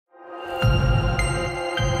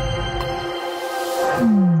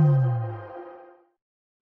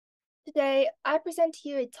Today, I present to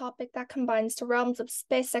you a topic that combines the realms of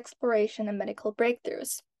space exploration and medical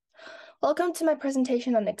breakthroughs. Welcome to my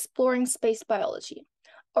presentation on exploring space biology,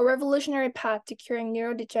 a revolutionary path to curing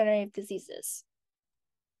neurodegenerative diseases.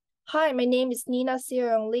 Hi, my name is Nina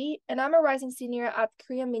Seoyoung Lee, and I'm a rising senior at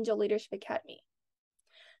Korean Minjo Leadership Academy.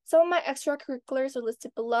 Some of my extracurriculars are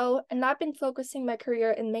listed below, and I've been focusing my career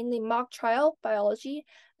in mainly mock trial biology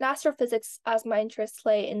and astrophysics as my interests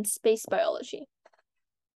lay in space biology.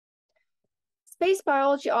 Space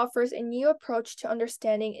biology offers a new approach to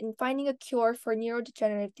understanding and finding a cure for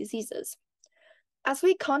neurodegenerative diseases. As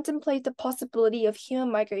we contemplate the possibility of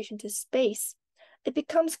human migration to space, it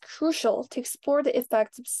becomes crucial to explore the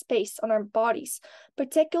effects of space on our bodies,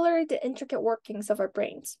 particularly the intricate workings of our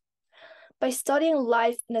brains. By studying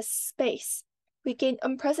life in a space, we gain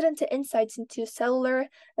unprecedented insights into cellular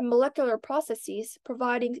and molecular processes,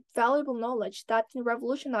 providing valuable knowledge that can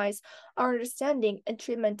revolutionize our understanding and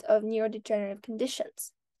treatment of neurodegenerative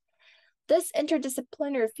conditions. This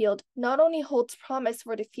interdisciplinary field not only holds promise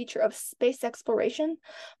for the future of space exploration,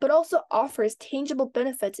 but also offers tangible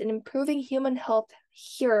benefits in improving human health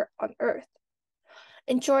here on Earth.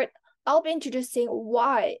 In short, I'll be introducing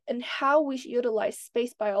why and how we should utilize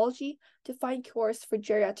space biology to find cures for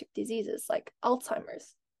geriatric diseases like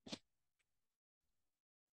Alzheimer's.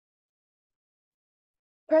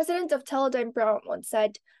 President of Teledyne Brown once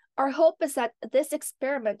said, "Our hope is that this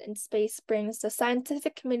experiment in space brings the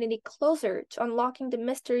scientific community closer to unlocking the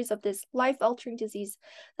mysteries of this life-altering disease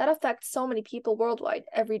that affects so many people worldwide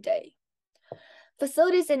every day."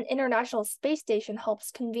 Facilities in International Space Station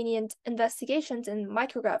helps convenient investigations in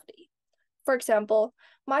microgravity. For example,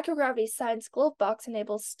 microgravity science glove box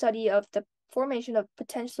enables study of the formation of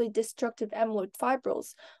potentially destructive amyloid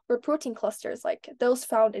fibrils or protein clusters like those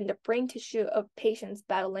found in the brain tissue of patients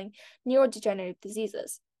battling neurodegenerative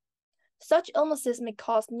diseases. Such illnesses may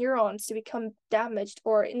cause neurons to become damaged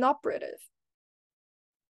or inoperative.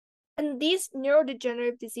 And these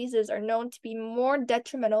neurodegenerative diseases are known to be more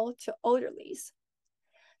detrimental to elderlies.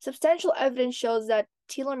 Substantial evidence shows that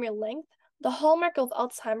telomere length, the hallmark of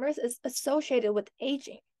Alzheimer's, is associated with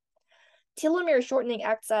aging. Telomere shortening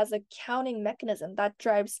acts as a counting mechanism that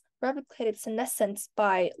drives replicative senescence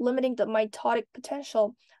by limiting the mitotic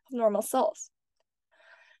potential of normal cells.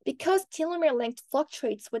 Because telomere length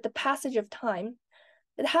fluctuates with the passage of time,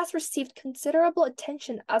 it has received considerable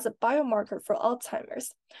attention as a biomarker for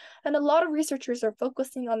Alzheimer's, and a lot of researchers are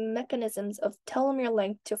focusing on mechanisms of telomere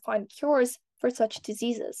length to find cures for such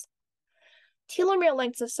diseases. Telomere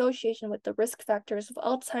length's association with the risk factors of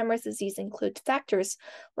Alzheimer's disease include factors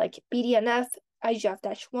like BDNF,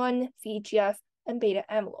 IGF-1, VEGF, and beta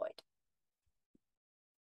amyloid.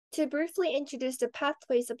 To briefly introduce the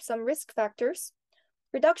pathways of some risk factors,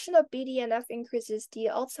 reduction of BDNF increases the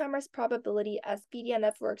Alzheimer's probability as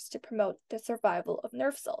BDNF works to promote the survival of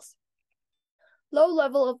nerve cells. Low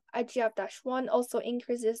level of IGF-1 also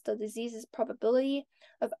increases the disease's probability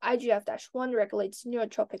of IGF-1 regulates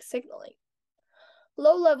neurotropic signaling.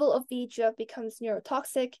 Low level of VEGF becomes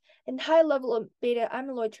neurotoxic, and high level of beta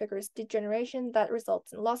amyloid triggers degeneration that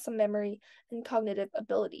results in loss of memory and cognitive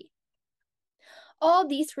ability. All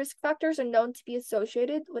these risk factors are known to be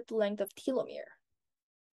associated with the length of telomere.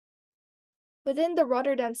 Within the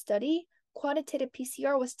Rotterdam study, quantitative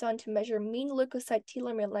PCR was done to measure mean leukocyte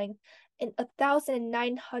telomere length in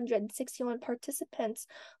 1,961 participants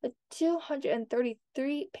with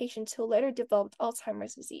 233 patients who later developed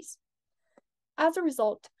Alzheimer's disease. As a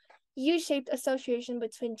result, U-shaped association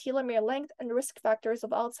between telomere length and risk factors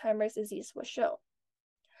of Alzheimer's disease was shown.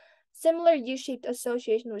 Similar U-shaped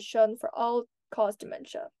association was shown for all-cause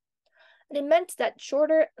dementia. And it meant that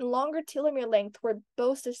shorter and longer telomere length were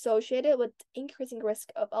both associated with increasing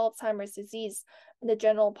risk of Alzheimer's disease in the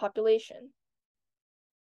general population.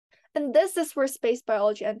 And this is where space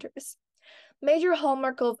biology enters. Major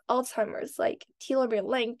hallmark of Alzheimer's, like telomere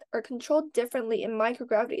length, are controlled differently in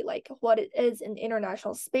microgravity, like what it is in the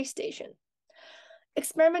International Space Station.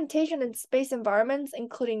 Experimentation in space environments,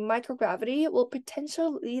 including microgravity, will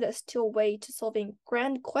potentially lead us to a way to solving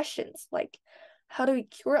grand questions, like how do we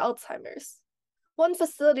cure Alzheimer's? One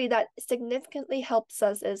facility that significantly helps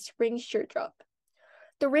us is ring shear drop.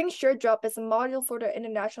 The ring shear drop is a module for the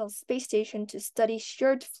International Space Station to study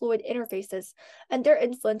sheared fluid interfaces and their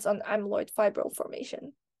influence on amyloid fibril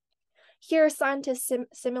formation. Here, scientists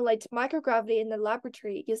simulate microgravity in the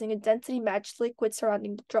laboratory using a density-matched liquid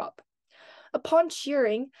surrounding the drop. Upon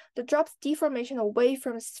shearing, the drop's deformation away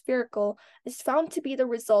from spherical is found to be the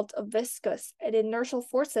result of viscous and inertial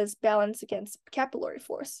forces balanced against capillary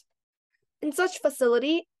force. In such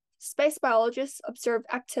facility, Space biologists observe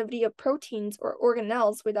activity of proteins or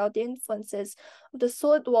organelles without the influences of the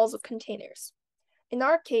solid walls of containers. In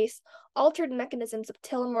our case, altered mechanisms of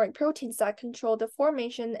telomeric proteins that control the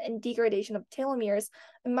formation and degradation of telomeres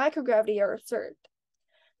and microgravity are observed.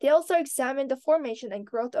 They also examine the formation and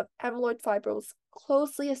growth of amyloid fibrils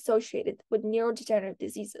closely associated with neurodegenerative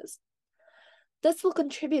diseases. This will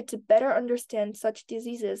contribute to better understand such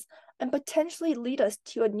diseases and potentially lead us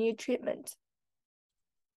to a new treatment.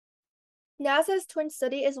 NASA's twin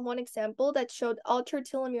study is one example that showed altered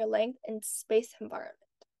telomere length in space environment.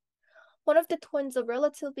 One of the twins of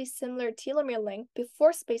relatively similar telomere length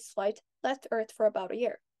before spaceflight left Earth for about a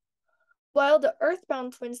year. While the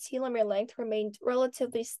Earthbound twins' telomere length remained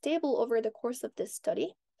relatively stable over the course of this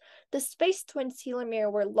study, the space twins'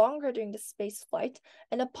 telomere were longer during the spaceflight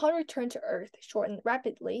and upon return to Earth shortened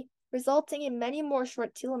rapidly, resulting in many more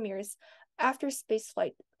short telomeres after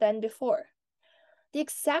spaceflight than before. The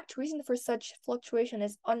exact reason for such fluctuation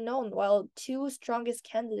is unknown, while two strongest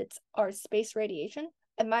candidates are space radiation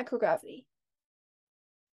and microgravity.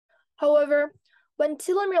 However, when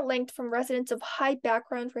telomere length from residents of high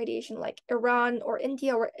background radiation like Iran or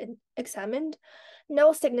India were examined,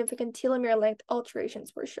 no significant telomere length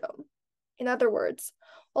alterations were shown. In other words,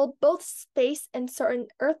 while both space and certain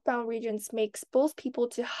earthbound regions may expose people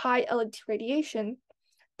to high LET radiation,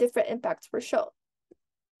 different impacts were shown.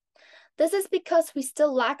 This is because we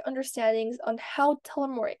still lack understandings on how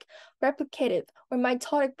telomeric, replicative, or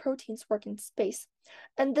mitotic proteins work in space,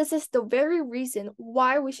 and this is the very reason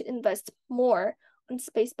why we should invest more on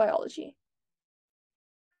space biology.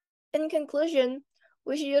 In conclusion,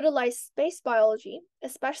 we should utilize space biology,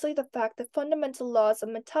 especially the fact that fundamental laws of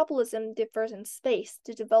metabolism differ in space,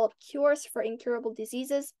 to develop cures for incurable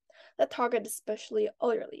diseases that target especially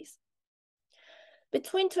elderlies.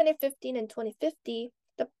 Between 2015 and 2050,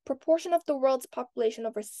 the proportion of the world's population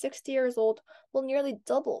over 60 years old will nearly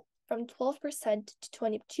double from 12% to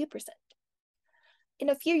 22%. In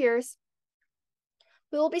a few years,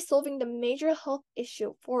 we will be solving the major health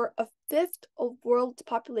issue for a fifth of world's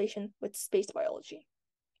population with space biology.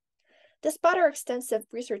 Despite our extensive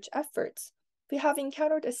research efforts, we have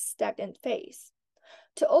encountered a stagnant phase.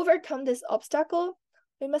 To overcome this obstacle,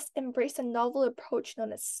 we must embrace a novel approach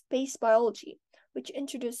known as space biology, which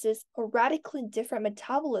introduces a radically different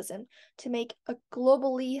metabolism to make a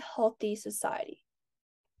globally healthy society.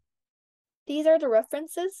 These are the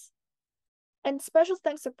references, and special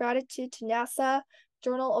thanks of gratitude to NASA,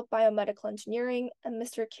 Journal of Biomedical Engineering, and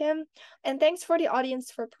Mr. Kim, and thanks for the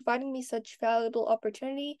audience for providing me such valuable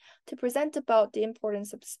opportunity to present about the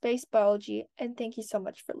importance of space biology, and thank you so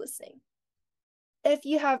much for listening. If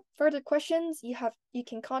you have further questions, you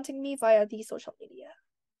can contact me via the social media.